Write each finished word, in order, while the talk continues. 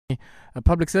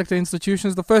Public sector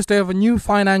institutions, the first day of a new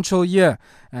financial year.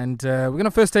 And we're going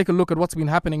to first take a look at what's been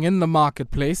happening in the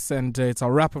marketplace. And it's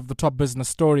our wrap of the top business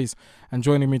stories. And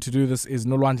joining me to do this is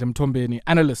Nolwandle Mthombeni,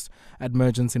 Analyst at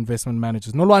Mergence Investment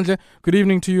Managers. Nolwandle, good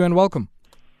evening to you and welcome.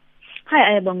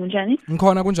 Hi, Ayabongunjani.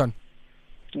 Nkona kunjani?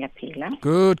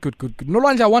 Good.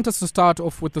 Nolwandle, I want us to start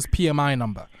off with this PMI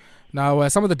number. Now,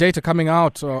 some of the data coming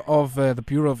out of the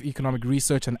Bureau of Economic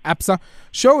Research and Absa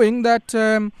showing that,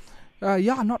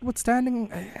 notwithstanding,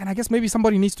 and I guess maybe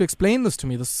somebody needs to explain this to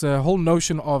me, this whole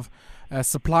notion of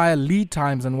supplier lead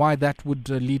times and why that would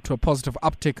lead to a positive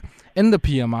uptick in the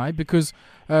PMI, because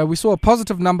we saw a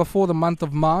positive number for the month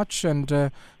of March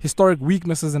and historic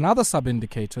weaknesses in other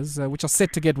sub-indicators, which are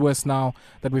set to get worse now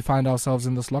that we find ourselves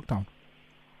in this lockdown.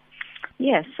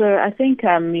 Yeah, so I think,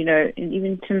 even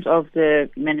in terms of the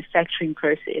manufacturing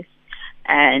process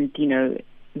and,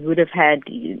 we would have had,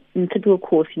 in typical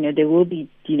course, there will be,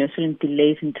 certain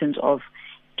delays in terms of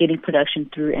getting production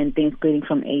through and things going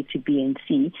from A to B and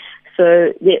C.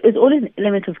 So there is always an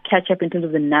element of catch-up in terms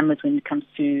of the numbers when it comes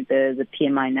to the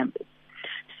PMI numbers.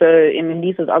 So,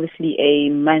 this was obviously a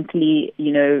monthly,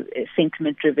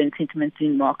 sentiment-driven, sentiment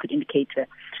market indicator.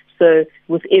 So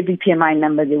with every PMI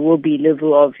number, there will be a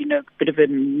level of, a bit of a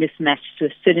mismatch to a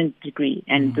certain degree.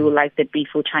 And we will like that be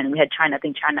for China. We had China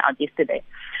out yesterday.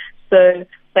 So,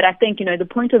 but I think, the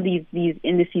point of these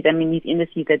indices, these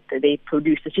indices that they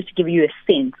produce is just to give you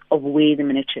a sense of where the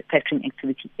manufacturing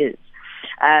activity is.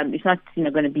 It's not,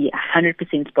 going to be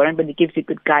 100% spot on, but it gives you a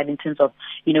good guide in terms of,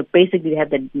 basically they have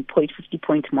that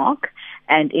 50-point mark,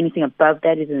 and anything above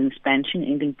that is an expansion,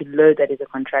 anything below that is a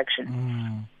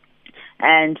contraction.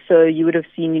 And so you would have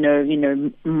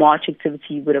seen, March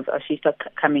activity would have actually started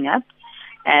coming up,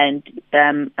 and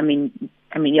in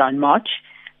March,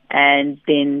 and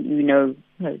then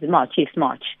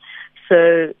March.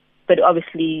 So, but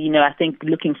obviously, I think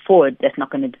looking forward, that's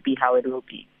not going to be how it will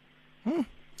be.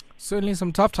 Certainly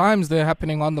some tough times there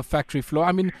happening on the factory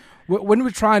floor. When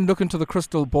we try and look into the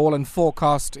crystal ball and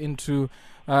forecast into,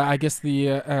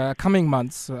 the coming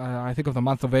months, I think of the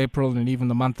month of April and even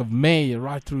the month of May,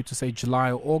 right through to, say,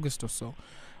 July or August or so.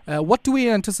 What do we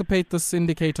anticipate this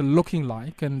indicator looking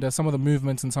like, and some of the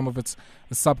movements and some of its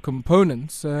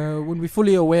subcomponents, when we're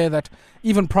fully aware that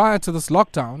even prior to this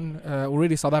lockdown,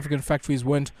 already South African factories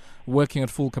weren't working at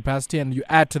full capacity, and you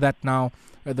add to that now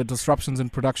the disruptions in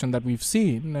production that we've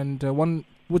seen, and one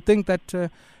would think that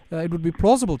it would be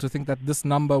plausible to think that this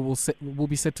number will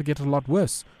be set to get a lot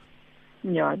worse.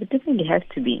 Yeah, it definitely has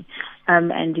to be.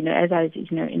 And, as I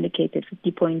indicated,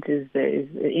 50 points is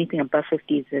anything above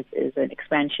 50 is an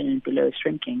expansion and below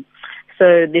shrinking.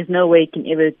 So there's no way it can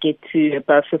ever get to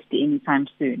above 50 anytime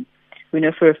soon. We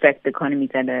know for a fact the economy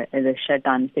is at a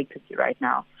shutdown effectively right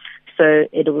now. So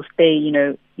it will stay,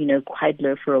 quite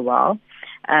low for a while.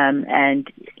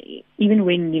 And even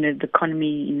when, the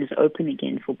economy is open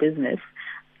again for business,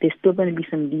 there's still going to be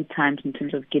some lead times in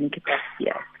terms of getting capacity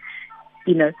out.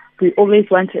 We always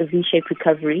want a V-shaped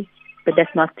recovery, but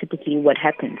that's not typically what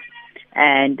happens.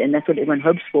 And that's what everyone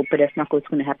hopes for, but that's not what's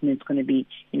going to happen. It's going to be,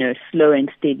 slow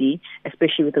and steady,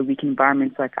 especially with a weak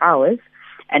environment like ours.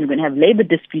 And we're going to have labor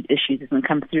dispute issues that's going to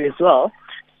come through as well.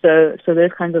 So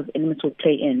those kinds of elements will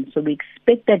play in. So we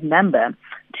expect that number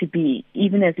to be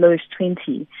even as low as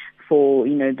 20 for,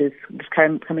 this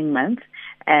coming month.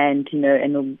 And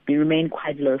it'll remain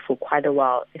quite low for quite a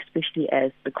while, especially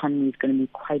as the economy is going to be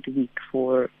quite weak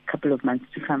for a couple of months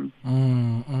to come.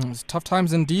 It's tough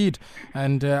times indeed.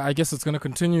 And I guess it's going to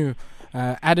continue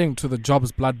adding to the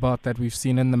jobs bloodbath that we've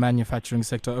seen in the manufacturing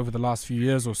sector over the last few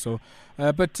years or so.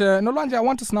 But Nolwandle, I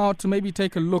want us now to maybe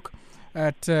take a look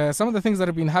at some of the things that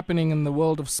have been happening in the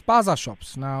world of spaza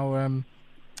shops. Now,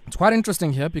 it's quite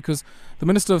interesting here because the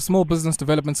Minister of Small Business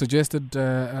Development suggested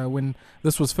when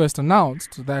this was first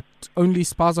announced that only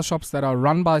spaza shops that are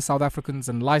run by South Africans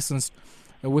and licensed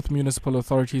with municipal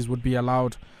authorities would be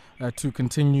allowed to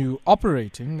continue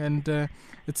operating. And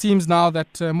it seems now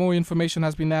that more information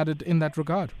has been added in that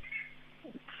regard.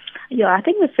 Yeah, I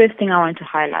think the first thing I want to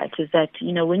highlight is that,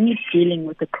 when you're dealing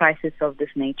with a crisis of this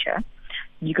nature,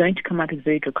 you're going to come up with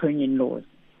very draconian laws.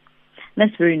 And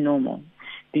that's very normal,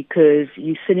 because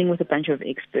you're sitting with a bunch of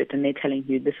experts and they're telling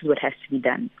you this is what has to be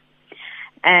done.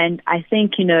 And I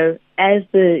think, as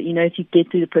if you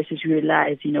get through the process, you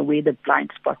realize, where the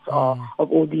blind spots are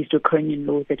of all these draconian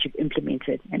laws that you've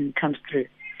implemented, and it comes through.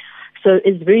 So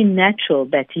it's very natural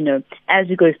that, as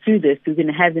we go through this, we're going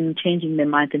to have them changing their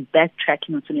minds and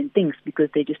backtracking on certain things because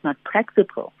they're just not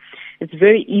practical. it's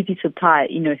very easy to apply,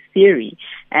 theory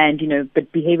and,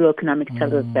 but behavioral economics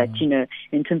tells us that,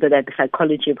 in terms of that, the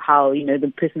psychology of how,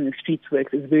 the person in the streets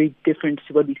works is very different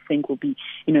to what we think will be,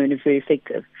 very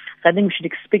effective. So I think we should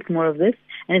expect more of this.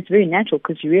 And it's very natural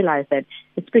because you realize that,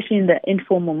 especially in the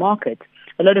informal market,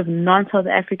 a lot of non-South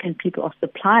African people are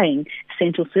supplying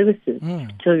essential services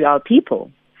to our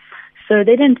people. So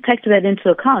they didn't factor that into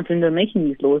account when they're making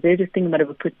these laws. They're just thinking about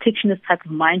a protectionist type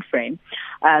of mind frame.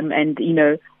 And,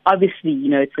 obviously,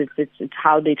 it's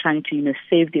how they're trying to,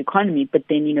 save the economy. But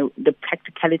then, the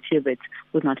practicality of it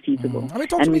was not feasible.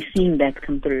 And we've seen that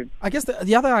come through. I guess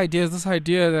the other idea is this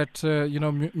idea that,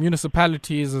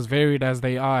 municipalities, as varied as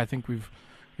they are, I think we've,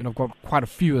 got quite a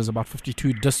few. There's about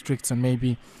 52 districts and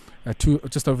maybe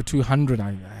just over 200,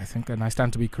 I think, and I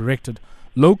stand to be corrected,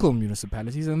 local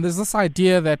municipalities. And there's this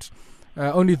idea that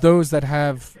only those that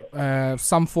have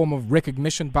some form of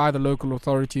recognition by the local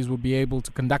authorities will be able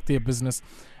to conduct their business.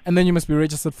 And then you must be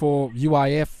registered for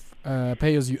UIF,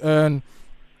 pay as you earn,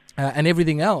 and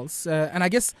everything else. And I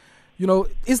guess,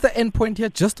 is the end point here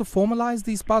just to formalize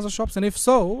these spaza shops? And if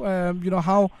so,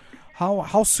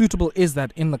 how suitable is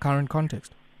that in the current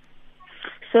context?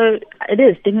 So it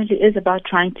is, definitely is about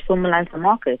trying to formalize the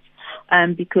market.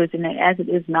 Because as it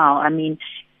is now,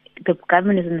 the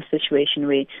government is in a situation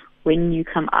where when you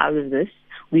come out of this,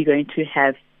 we're going to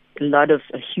have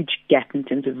a huge gap in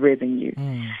terms of revenue.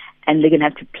 And they're going to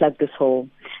have to plug this hole.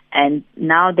 And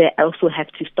now they also have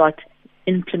to start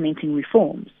implementing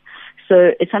reforms.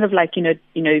 So it's kind of like,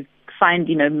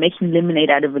 making lemonade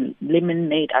out of a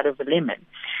lemon.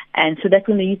 And so that's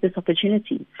when they use this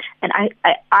opportunity. And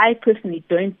I personally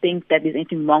don't think that there's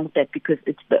anything wrong with that because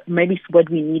maybe it's what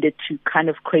we needed to kind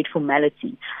of create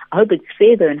formality. I hope it's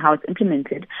fair though in how it's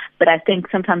implemented. But I think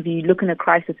sometimes you look in a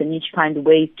crisis and you need to find a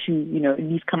way to, at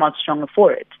least come out stronger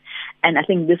for it. And I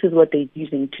think this is what they're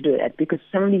using to do it because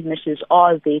some of these initiatives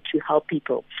are there to help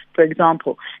people. For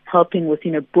example, helping with,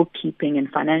 bookkeeping and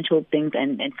financial things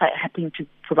and helping to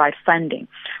provide funding.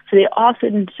 So there are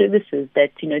certain services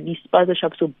that, these spaza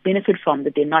shops will benefit from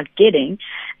that they're not getting.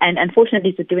 And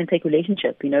unfortunately, it's a give and take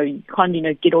relationship. You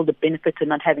can't, get all the benefits and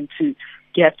not having to,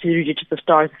 you have to register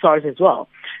SARS as well.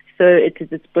 So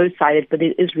it's both sided, but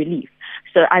it is relief.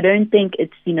 So I don't think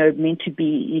it's, meant to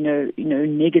be,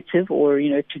 negative or,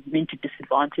 meant to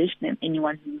disadvantage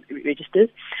anyone who registers.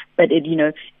 But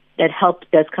that help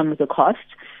does come with a cost.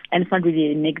 And it's not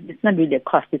really a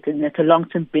cost. It's a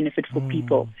long-term benefit for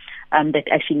people that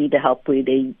actually need the help where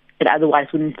they otherwise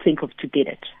wouldn't think of to get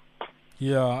it.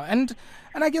 Yeah, and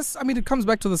I guess, it comes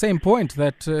back to the same point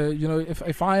that,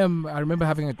 if I remember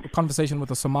having a conversation with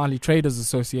the Somali Traders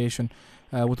Association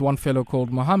with one fellow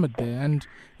called Mohammed there, and,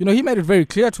 he made it very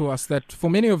clear to us that for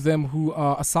many of them who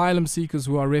are asylum seekers,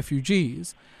 who are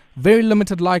refugees, very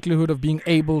limited likelihood of being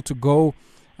able to go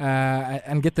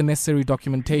and get the necessary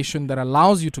documentation that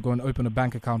allows you to go and open a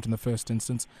bank account in the first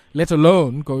instance, let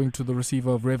alone going to the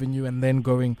receiver of revenue and then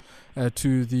going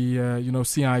to the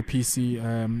CIPC,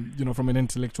 from an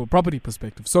intellectual property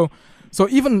perspective. So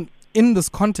even in this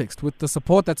context, with the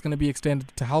support that's going to be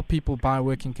extended to help people buy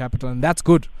working capital, and that's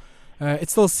good, it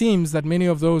still seems that many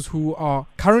of those who are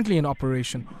currently in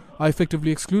operation are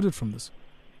effectively excluded from this.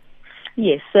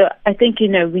 Yes, so I think, we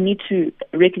need to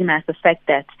recognize the fact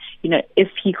that, if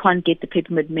he can't get the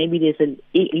paper, but maybe there's a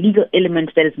legal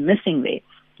element that is missing there,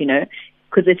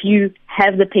 because if you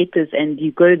have the papers and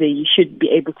you go there, you should be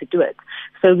able to do it.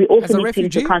 So we also need to take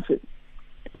into account with,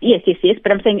 yes,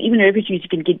 but I'm saying even refugees, you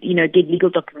can get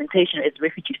legal documentation as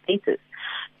refugee status.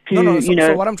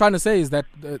 So what I'm trying to say is that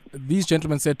these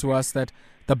gentlemen said to us that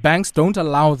the banks don't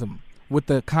allow them with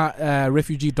the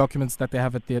refugee documents that they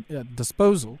have at their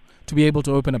disposal to be able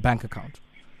to open a bank account.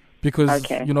 Because,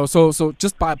 so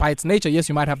just by its nature, yes,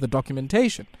 you might have the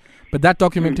documentation, but that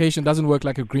documentation doesn't work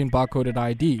like a green barcoded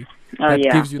ID that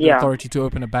gives you the authority to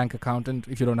open a bank account. And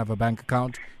if you don't have a bank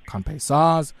account, can't pay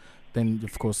SARS, then,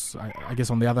 of course, I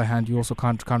guess on the other hand, you also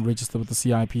can't register with the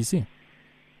CIPC.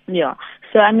 Yeah.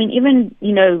 So, even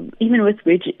with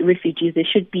refugees, there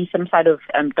should be some sort of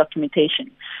documentation.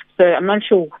 So I'm not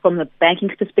sure from the banking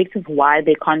perspective why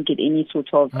they can't get any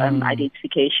sort of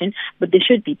identification, but there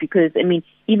should be because,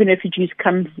 even refugees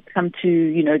come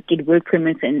to, get work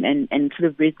permits and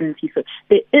sort of residency. So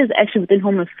there is actually within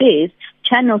Home Affairs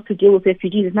channels to deal with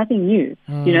refugees. It's nothing new,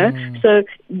 you know. So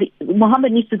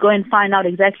Mohammed needs to go and find out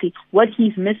exactly what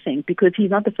he's missing, because he's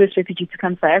not the first refugee to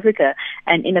come to South Africa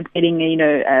and end up getting,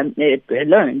 a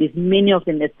loan. There's many of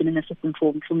them that's been in the system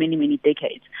for many, many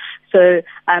decades. So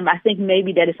I think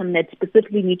maybe that is something that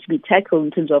specifically needs to be tackled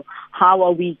in terms of how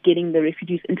are we getting the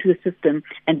refugees into the system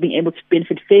and being able to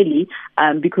benefit fairly,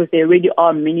 because there already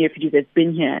are many refugees that've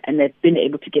been here and that've been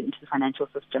able to get into the financial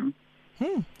system.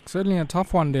 Certainly a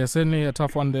tough one there.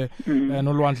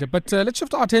 Nolwandle. But let's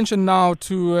shift our attention now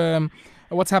to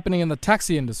what's happening in the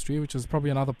taxi industry, which is probably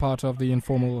another part of the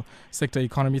informal sector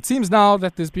economy. It seems now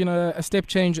that there's been a step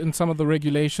change in some of the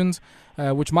regulations,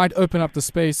 which might open up the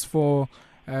space for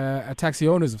taxi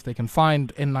owners, if they can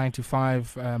find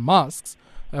N95 masks,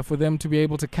 for them to be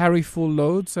able to carry full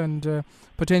loads and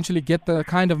potentially get the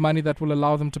kind of money that will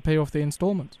allow them to pay off their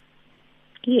installments.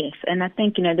 Yes, and I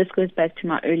think, this goes back to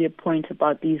my earlier point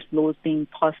about these laws being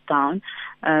passed down.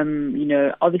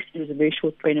 Obviously there was a very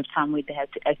short period of time where they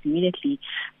had to act immediately,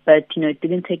 but, it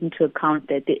didn't take into account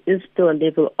that there is still a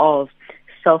level of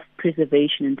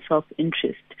self-preservation and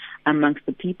self-interest amongst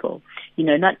the people.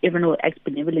 Not everyone will act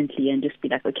benevolently and just be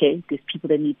like, okay, there's people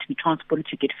that need to be transported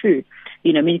to get food.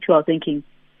 Many people are thinking,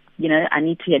 I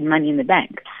need to get money in the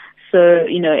bank. So,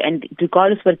 and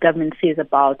regardless of what government says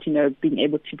about, being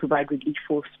able to provide relief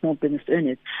for small business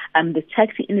owners, the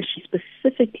taxi industry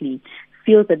specifically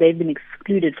feels that they've been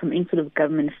excluded from any sort of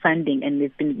government funding, and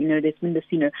there's been this,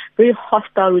 very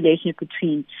hostile relationship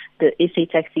between the SA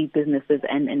taxi businesses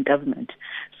and government.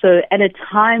 So at a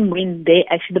time when the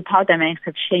power dynamics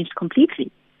have changed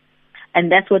completely. And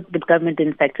that's what the government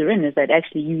didn't factor in, is that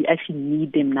you actually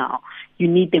need them now. You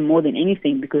need them more than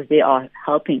anything because they are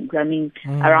helping. I mean,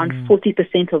 around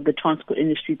 40% of the transport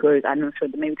industry goes, I'm not sure,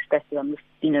 maybe the stats, I'm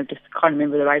just can't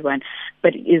remember the right one,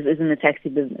 but is in the taxi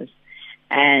business.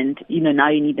 And, now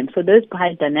you need them. So those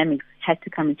power dynamics had to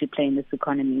come into play in this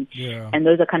economy. Yeah. And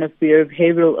those are kind of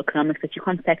behavioral economics that you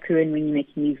can't factor in when you're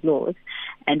making these laws.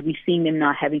 And we're seeing them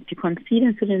now having to concede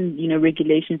on certain,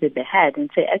 regulations that they had and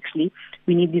say, actually,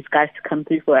 we need these guys to come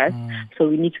through for us. So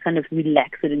we need to kind of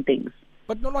relax certain things.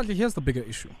 But Nolwandle, here's the bigger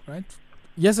issue, right?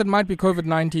 Yes, it might be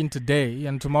COVID-19 today,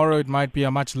 and tomorrow it might be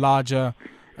a much larger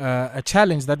a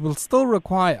challenge that will still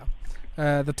require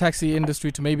the taxi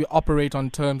industry to maybe operate on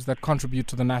terms that contribute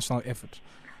to the national effort.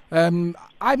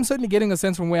 I'm certainly getting a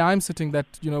sense from where I'm sitting that,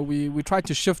 we tried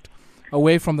to shift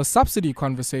away from the subsidy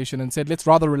conversation and said, let's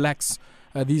rather relax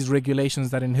these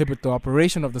regulations that inhibit the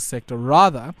operation of the sector,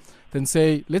 rather than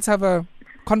say, let's have a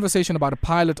conversation about a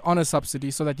pilot on a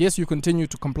subsidy so that, yes, you continue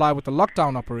to comply with the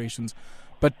lockdown operations,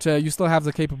 but you still have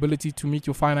the capability to meet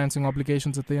your financing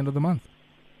obligations at the end of the month.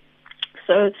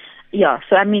 So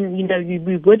I mean,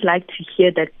 we would like to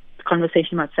hear that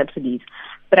conversation about subsidies,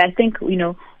 but I think,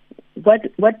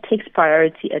 what takes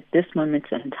priority at this moment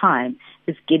in time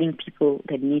is getting people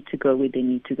that need to go where they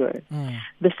need to go.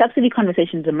 The subsidy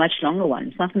conversation is a much longer one.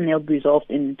 It's not something that'll be resolved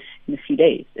in a few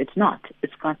days. It's not.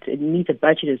 It needs a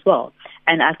budget as well.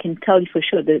 And I can tell you for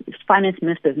sure the finance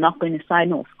minister is not going to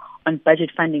sign off on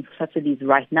budget funding for subsidies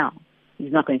right now.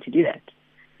 He's not going to do that.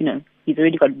 He's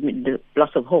already got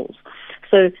lots of holes.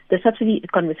 So the subsidy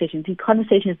conversations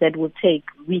that will take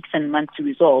weeks and months to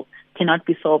resolve, cannot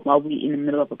be solved while we're in the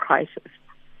middle of a crisis.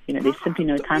 There's simply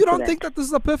no time for that. You don't think that this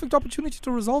is a perfect opportunity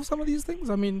to resolve some of these things?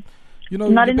 I mean,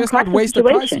 not you best not waste the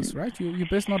crisis, right? You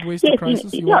best not waste the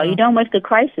crisis. You don't waste the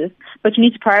crisis, but you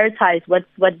need to prioritize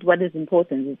what is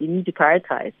important. You need to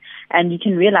prioritize, and you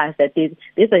can realize that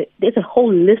there's a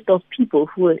whole list of people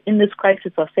who are in this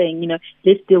crisis are saying,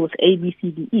 let's deal with A, B,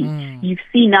 C, D, E. You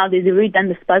see now they've already done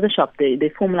the spaza shop. They're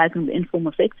formalizing the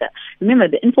informal sector. Remember,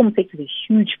 the informal sector is a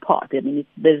huge part. I mean,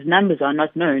 those numbers are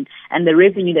not known, and the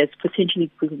revenue that's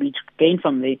potentially could be gained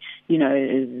from the,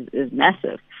 is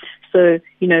massive. So,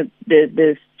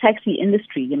 the taxi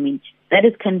industry, I mean,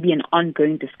 can be an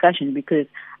ongoing discussion, because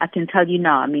I can tell you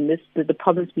now, I mean, the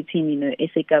problems between,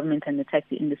 SA government and the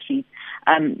taxi industry,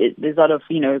 there's a lot of,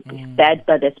 bad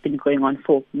blood that's been going on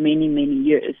for many, many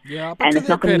years. Yeah, but and it's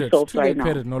not going to be solved right now.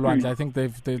 Nolwandle, I think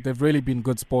they've really been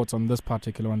good sports on this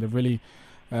particular one. They've really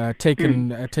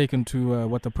taken to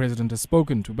what the president has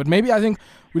spoken to. But maybe I think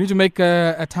we need to make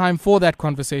a time for that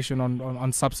conversation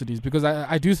on subsidies, because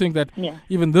I do think that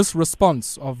even this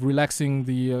response of relaxing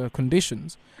the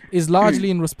conditions is largely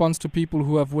in response to people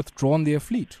who have withdrawn their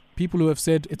fleet, people who have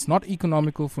said it's not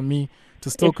economical for me to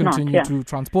still continue to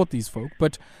transport these folk.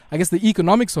 But I guess the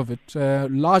economics of it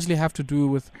largely have to do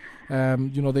with,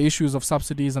 the issues of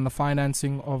subsidies and the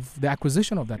financing of the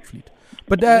acquisition of that fleet.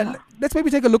 But let's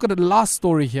maybe take a look at the last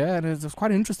story here, and it's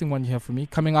quite an interesting one here for me,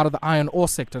 coming out of the iron ore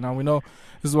sector. Now, we know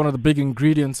this is one of the big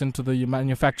ingredients into the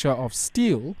manufacture of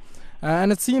steel,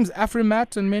 and it seems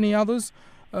Afrimat and many others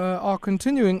are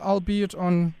continuing, albeit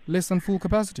on less than full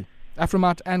capacity.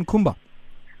 Afrimat and Kumba.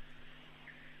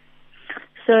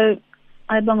 So,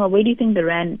 Ibonga, where do you think the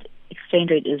rand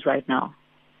exchange rate is right now?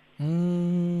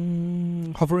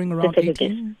 Hovering around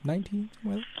 18, 19?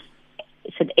 Well,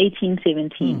 it's at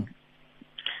 18.17.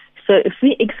 So if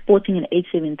we're exporting at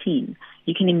 8.17,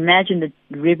 you can imagine the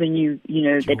revenue,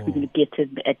 that we're going to get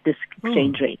at this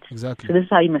exchange rate. Exactly. So this is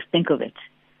how you must think of it.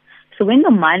 So when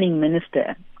the mining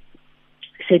minister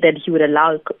said that he would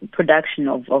allow production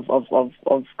of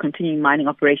continuing mining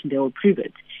operations, they will approve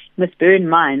it. You must bear in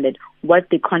mind that what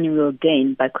the economy will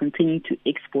gain by continuing to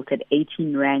export at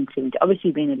 18 Rand 70.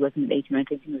 Obviously, then it wasn't 18 Rand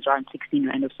 70, it was around 16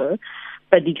 Rand or so.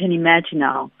 But you can imagine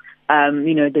now,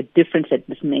 the difference that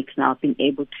this makes now, being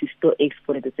able to still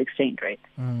export at this exchange rate.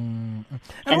 And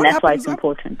that's why it's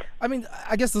important. I mean,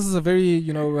 I guess this is a very,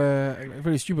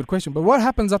 very stupid question, but what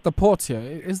happens at the ports here?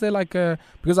 Is there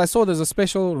because I saw there's a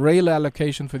special rail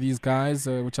allocation for these guys,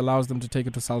 which allows them to take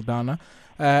it to Saldanha.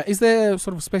 Is there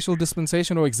sort of special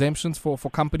dispensation or exemptions for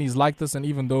companies like this and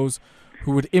even those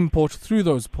who would import through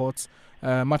those ports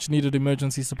much needed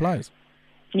emergency supplies?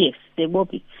 Yes, there will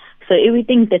be. So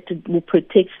everything that will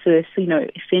protect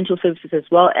essential services, as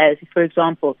well as, for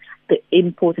example, the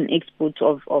import and export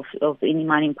of any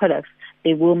mining products,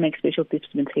 they will make special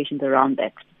dispensations around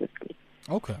that specifically.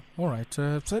 Okay, all right.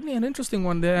 Certainly an interesting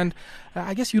one there, and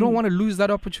I guess you don't want to lose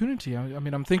that opportunity. I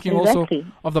mean, I'm thinking also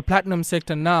of the platinum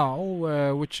sector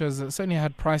now, which has certainly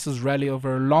had prices rally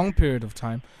over a long period of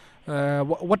time.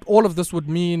 What all of this would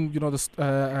mean,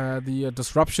 the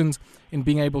disruptions in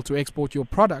being able to export your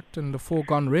product and the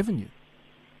foregone revenue.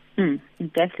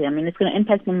 Exactly. I mean, it's going to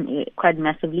impact them quite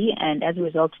massively, and as a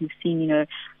result, we've seen,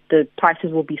 the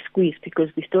prices will be squeezed because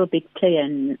we're still a big player,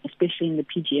 especially in the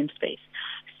PGM space.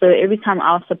 So every time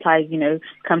our supply,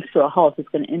 comes to a halt, it's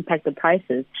going to impact the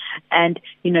prices. And,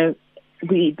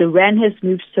 the rand has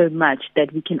moved so much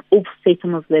that we can offset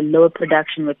some of the lower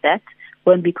production with that.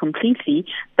 Won't be completely,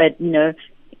 but we're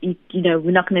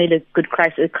not going to let a good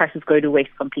crisis go to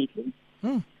waste completely.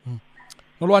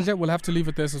 Nolwandle, we'll have to leave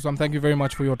it there, so thank you very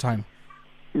much for your time.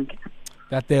 Okay.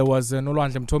 That there was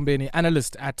Nolwandle Mthombeni,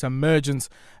 analyst at Mergence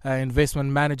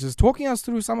Investment Managers, talking us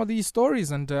through some of these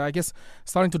stories, and I guess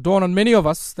starting to dawn on many of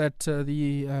us that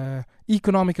the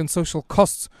economic and social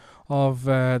costs of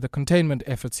the containment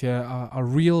efforts here are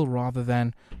real rather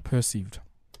than perceived.